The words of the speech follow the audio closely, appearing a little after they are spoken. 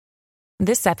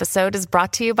This episode is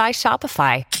brought to you by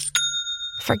Shopify.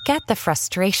 Forget the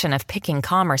frustration of picking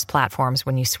commerce platforms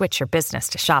when you switch your business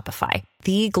to Shopify,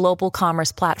 the global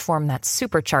commerce platform that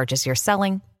supercharges your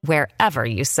selling wherever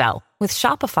you sell. With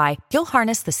Shopify, you'll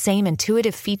harness the same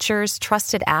intuitive features,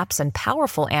 trusted apps, and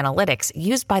powerful analytics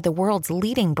used by the world's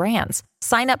leading brands.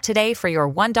 Sign up today for your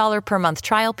 $1 per month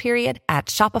trial period at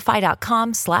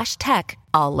shopify.com/tech,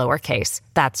 all lowercase.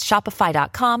 That's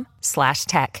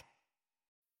shopify.com/tech.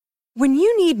 When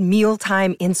you need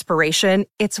mealtime inspiration,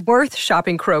 it's worth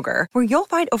shopping Kroger, where you'll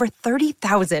find over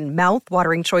 30,000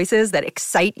 mouth-watering choices that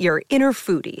excite your inner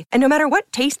foodie. And no matter what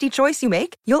tasty choice you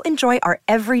make, you'll enjoy our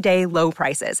everyday low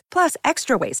prices, plus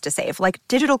extra ways to save, like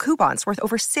digital coupons worth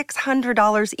over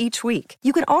 $600 each week.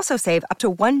 You can also save up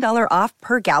to $1 off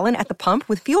per gallon at the pump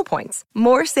with fuel points.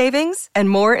 More savings and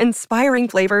more inspiring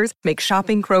flavors make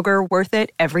shopping Kroger worth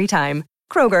it every time.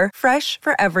 Kroger, fresh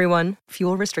for everyone.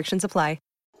 Fuel restrictions apply.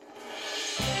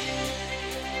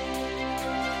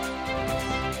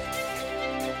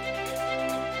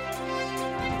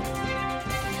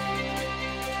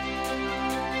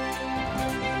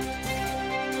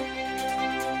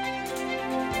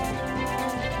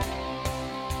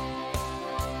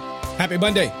 Happy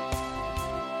Monday.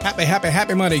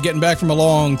 Happy Monday. Getting back from a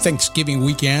long Thanksgiving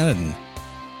weekend, and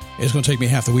it's going to take me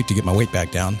half the week to get my weight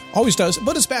back down. Always does,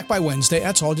 but it's back by Wednesday.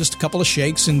 That's all, just a couple of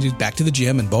shakes and back to the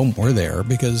gym, and boom, we're there,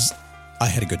 because I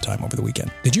had a good time over the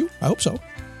weekend. Did you? I hope so.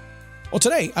 Well,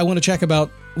 today I want to check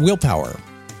about willpower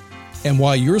and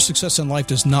why your success in life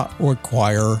does not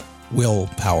require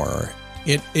willpower.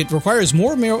 It requires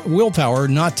more willpower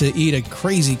not to eat a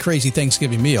crazy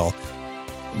Thanksgiving meal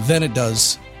than it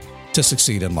does to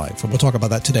succeed in life. And we'll talk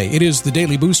about that today. It is the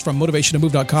Daily Boost from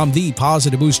motivationtomove.com, the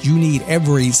positive boost you need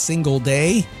every single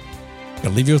day.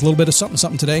 Gonna leave you with a little bit of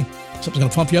something today. Something's going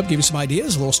to pump you up, give you some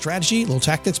ideas, a little strategy, a little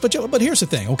tactics. But here's the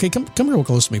thing. Okay, come real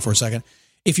close to me for a second.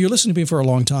 If you're listening to me for a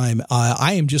long time,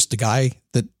 I am just a guy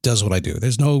that does what I do.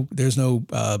 There's nothing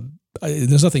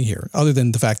here other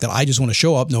than the fact that I just want to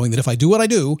show up knowing that if I do what I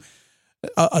do,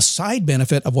 a side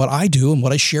benefit of what I do and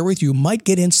what I share with you might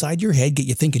get inside your head, get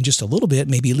you thinking just a little bit,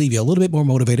 maybe leave you a little bit more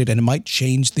motivated, and it might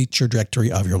change the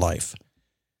trajectory of your life.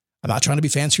 I'm not trying to be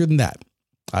fancier than that.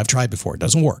 I've tried before. It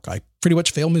doesn't work. I pretty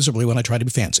much fail miserably when I try to be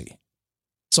fancy.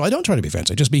 So I don't try to be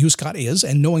fancy. Just be who Scott is,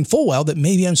 and knowing full well that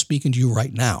maybe I'm speaking to you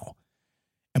right now.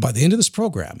 And by the end of this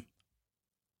program,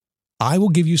 I will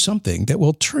give you something that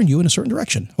will turn you in a certain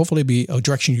direction. Hopefully it'll be a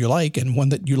direction you like and one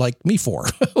that you like me for.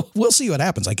 We'll see what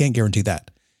happens. I can't guarantee that.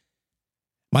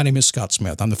 My name is Scott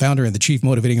Smith. I'm the founder and the chief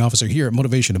motivating officer here at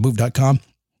motivationtomove.com.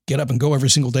 Get up and go every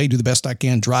single day, do the best I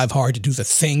can, drive hard to do the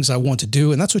things I want to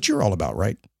do. And that's what you're all about,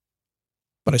 right?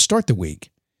 But I start the week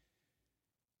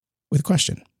with a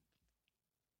question.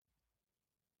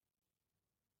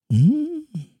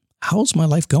 How's my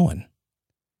life going?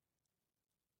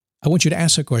 I want you to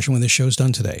ask that question when this show's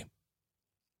done today.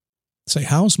 Say,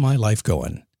 how's my life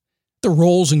going? The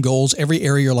roles and goals, every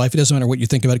area of your life, it doesn't matter what you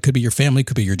think about. It could be your family,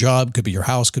 could be your job, could be your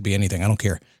house, could be anything. I don't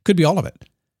care. Could be all of it.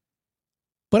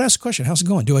 But ask the question, how's it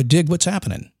going? Do I dig what's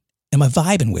happening? Am I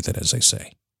vibing with it, as they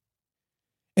say?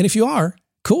 And if you are,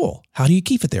 cool. How do you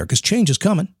keep it there? Because change is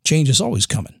coming. Change is always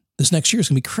coming. This next year is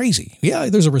going to be crazy. Yeah,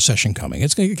 there's a recession coming.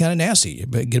 It's going to get kind of nasty.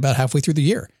 Get about halfway through the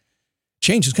year.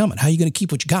 Change is coming. How are you going to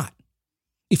keep what you got?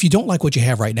 If you don't like what you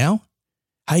have right now,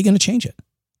 how are you going to change it?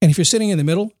 And if you're sitting in the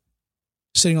middle,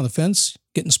 sitting on the fence,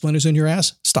 getting splinters in your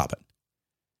ass, stop it.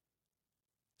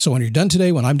 So when you're done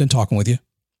today, when I'm done talking with you,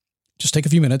 just take a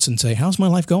few minutes and say, how's my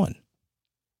life going?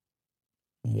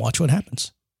 Watch what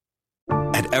happens.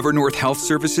 At Evernorth Health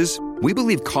Services, we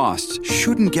believe costs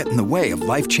shouldn't get in the way of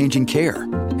life-changing care,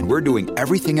 and we're doing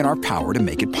everything in our power to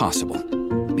make it possible.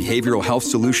 Behavioral health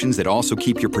solutions that also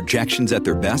keep your projections at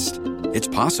their best? It's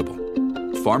possible.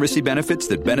 Pharmacy benefits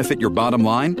that benefit your bottom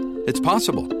line? It's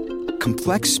possible.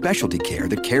 Complex specialty care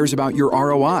that cares about your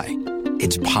ROI?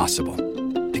 It's possible.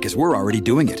 Because we're already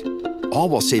doing it. All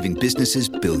while saving businesses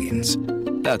billions.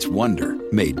 That's Wonder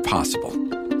made possible.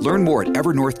 Learn more at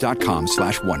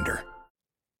evernorth.com/wonder.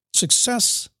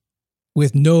 Success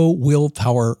with no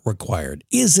willpower required.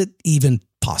 Is it even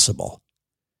possible?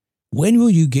 When will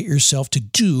you get yourself to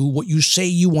do what you say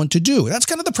you want to do? That's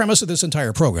kind of the premise of this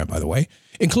entire program, by the way,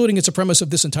 including it's a premise of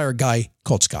this entire guy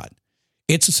called Scott.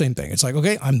 It's the same thing. It's like,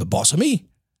 okay, I'm the boss of me.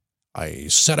 I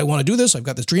said I want to do this. I've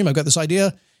got this dream. I've got this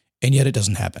idea, and yet it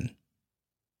doesn't happen.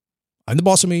 I'm the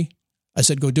boss of me. I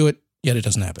said go do it, yet it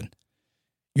doesn't happen.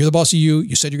 You're the boss of you.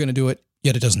 You said you're going to do it,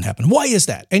 yet it doesn't happen. Why is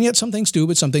that? And yet some things do,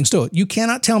 but some things don't. You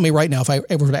cannot tell me right now, if I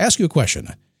ever were to ask you a question,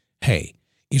 hey,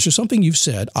 is there something you've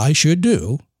said I should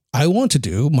do, I want to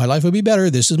do, my life would be better,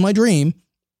 this is my dream,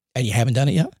 and you haven't done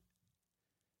it yet?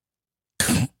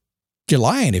 You're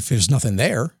lying if there's nothing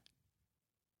there.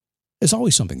 There's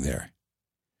always something there.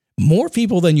 More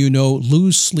people than you know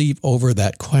lose sleep over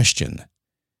that question.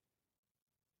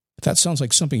 If that sounds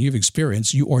like something you've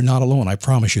experienced, you are not alone. I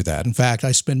promise you that. In fact,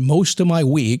 I spend most of my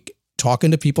week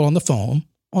talking to people on the phone,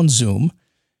 on Zoom,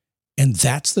 and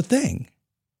that's the thing.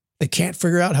 They can't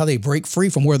figure out how they break free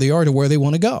from where they are to where they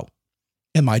want to go.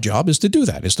 And my job is to do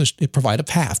that, is to provide a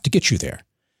path to get you there.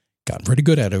 Gotten pretty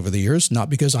good at it over the years, not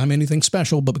because I'm anything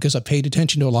special, but because I paid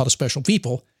attention to a lot of special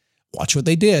people, watch what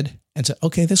they did, and said,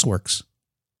 okay, this works.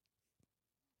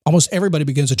 Almost everybody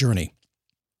begins a journey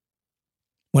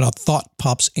when a thought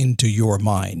pops into your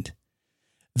mind.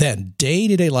 Then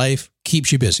day-to-day life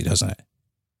keeps you busy, doesn't it?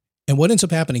 And what ends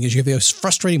up happening is you have those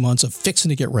frustrating months of fixing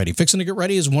to get ready. Fixing to get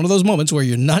ready is one of those moments where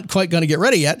you're not quite going to get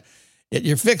ready yet.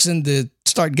 You're fixing to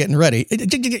start getting ready.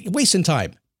 Wasting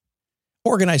time.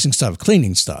 Organizing stuff,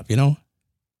 cleaning stuff, you know.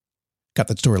 Got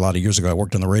that story a lot of years ago. I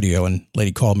worked on the radio and a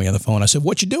lady called me on the phone. I said,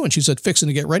 what you doing? She said, fixing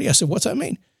to get ready. I said, what's that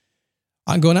mean?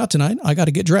 I'm going out tonight. I got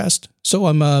to get dressed. So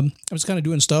I'm just kind of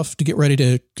doing stuff to get ready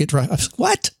to get dressed. I said,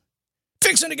 what?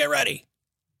 Fixing to get ready.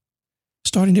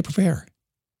 Starting to prepare.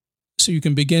 So you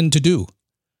can begin to do.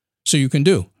 So you can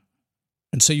do.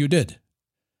 And say you did.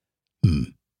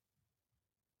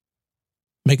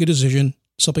 Make a decision.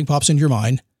 Something pops into your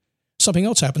mind. Something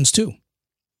else happens too.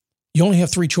 You only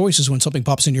have 3 choices when something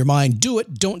pops into your mind. Do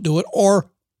it, don't do it, or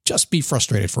just be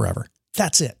frustrated forever.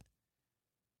 That's it.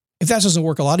 If that doesn't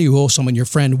work, a lot of you owe someone your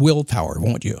friend willpower,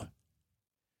 won't you?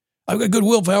 I've got good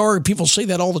willpower. People say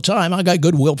that all the time. I got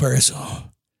good willpower.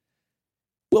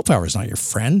 Willpower is not your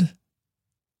friend.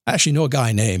 I actually know a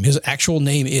guy named, his actual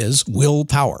name is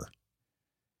Willpower.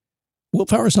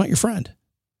 Willpower is not your friend.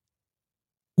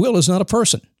 Will is not a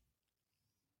person,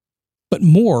 but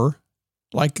more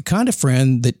like the kind of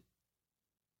friend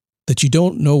that you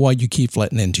don't know why you keep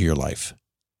letting into your life.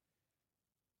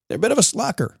 They're a bit of a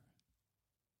slacker.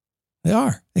 They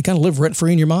are. They kind of live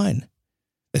rent-free in your mind.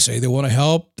 They say they want to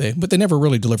help, but they never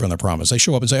really deliver on their promise. They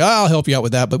show up and say, I'll help you out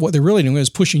with that. But what they're really doing is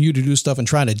pushing you to do stuff and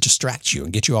trying to distract you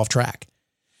and get you off track.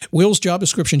 Will's job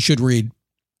description should read,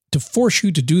 to force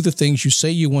you to do the things you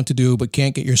say you want to do but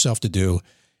can't get yourself to do.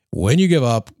 When you give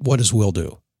up, what does Will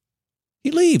do?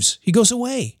 He leaves. He goes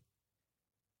away.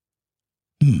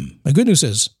 The good news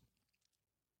is,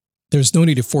 there's no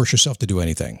need to force yourself to do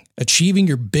anything. Achieving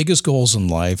your biggest goals in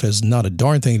life has not a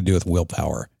darn thing to do with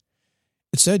willpower.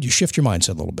 Instead, you shift your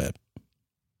mindset a little bit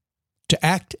to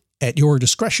act at your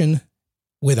discretion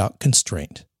without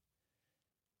constraint.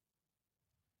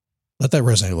 Let that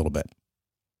resonate a little bit.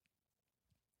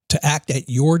 To act at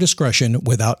your discretion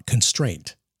without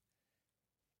constraint.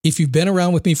 If you've been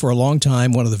around with me for a long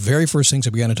time, one of the very first things I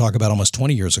began to talk about almost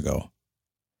 20 years ago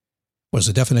was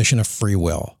the definition of free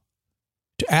will.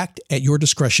 To act at your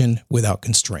discretion without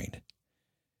constraint.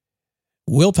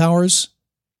 Willpower's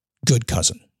good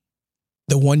cousin.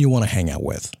 The one you want to hang out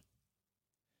with.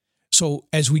 So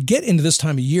as we get into this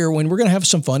time of year when we're going to have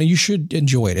some fun, and you should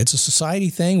enjoy it. It's a society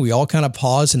thing. We all kind of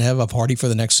pause and have a party for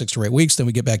the next 6 or 8 weeks. Then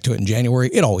we get back to it in January.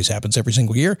 It always happens every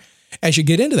single year. As you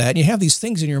get into that and you have these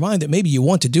things in your mind that maybe you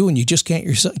want to do and you just can't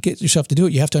get yourself to do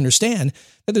it, you have to understand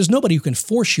that there's nobody who can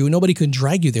force you. Nobody can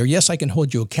drag you there. Yes, I can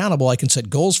hold you accountable. I can set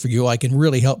goals for you. I can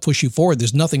really help push you forward.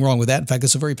 There's nothing wrong with that. In fact,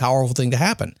 it's a very powerful thing to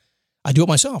happen. I do it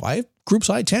myself. I have groups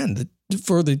I attend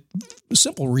for the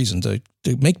simple reason to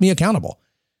make me accountable.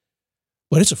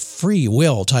 But it's a free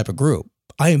will type of group.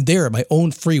 I am there at my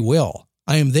own free will.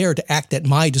 I am there to act at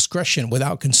my discretion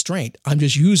without constraint. I'm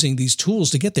just using these tools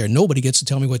to get there. Nobody gets to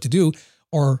tell me what to do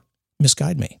or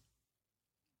misguide me.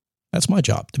 That's my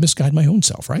job, to misguide my own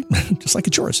self, right? Just like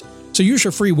it's yours. So use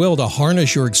your free will to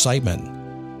harness your excitement.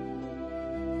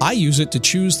 I use it to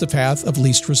choose the path of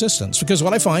least resistance, because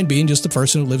what I find, being just the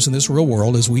person who lives in this real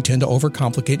world, is we tend to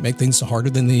overcomplicate, make things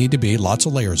harder than they need to be, lots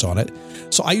of layers on it.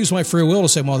 So I use my free will to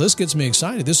say, well, this gets me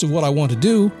excited. This is what I want to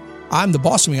do. I'm the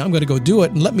boss of me. I'm going to go do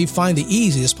it, and let me find the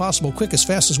easiest possible, quickest,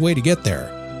 fastest way to get there.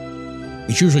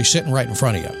 It's usually sitting right in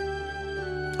front of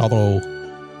you. Although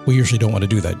we usually don't want to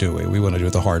do that, do we? We want to do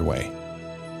it the hard way.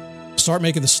 Start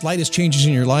making the slightest changes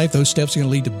in your life. Those steps are going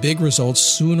to lead to big results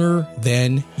sooner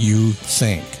than you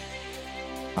think.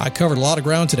 I covered a lot of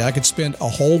ground today. I could spend a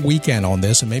whole weekend on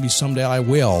this, and maybe someday I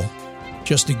will,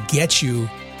 just to get you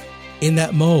in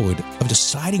that mode of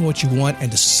deciding what you want and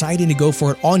deciding to go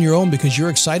for it on your own because you're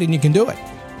excited and you can do it.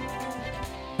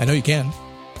 I know you can.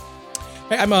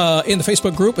 Hey, I'm in the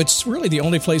Facebook group. It's really the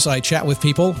only place I chat with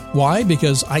people. Why?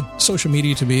 Because social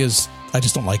media to me I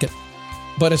just don't like it.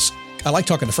 But I like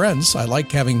talking to friends. I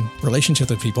like having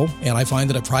relationships with people. And I find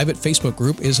that a private Facebook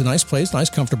group is a nice place, nice,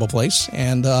 comfortable place.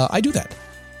 And I do that.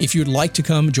 If you'd like to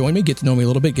come join me, get to know me a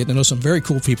little bit, get to know some very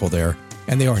cool people there,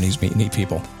 and they are neat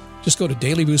people. Just go to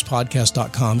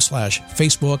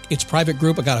dailyboostpodcast.com/Facebook. It's a private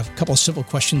group. I got a couple of simple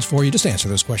questions for you. Just answer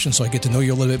those questions so I get to know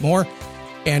you a little bit more.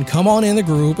 And come on in the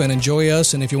group and enjoy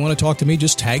us. And if you want to talk to me,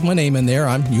 just tag my name in there.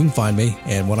 You can find me.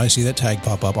 And when I see that tag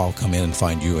pop up, I'll come in and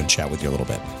find you and chat with you a little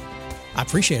bit. I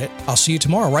appreciate it. I'll see you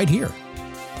tomorrow right here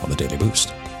on the Daily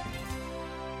Boost.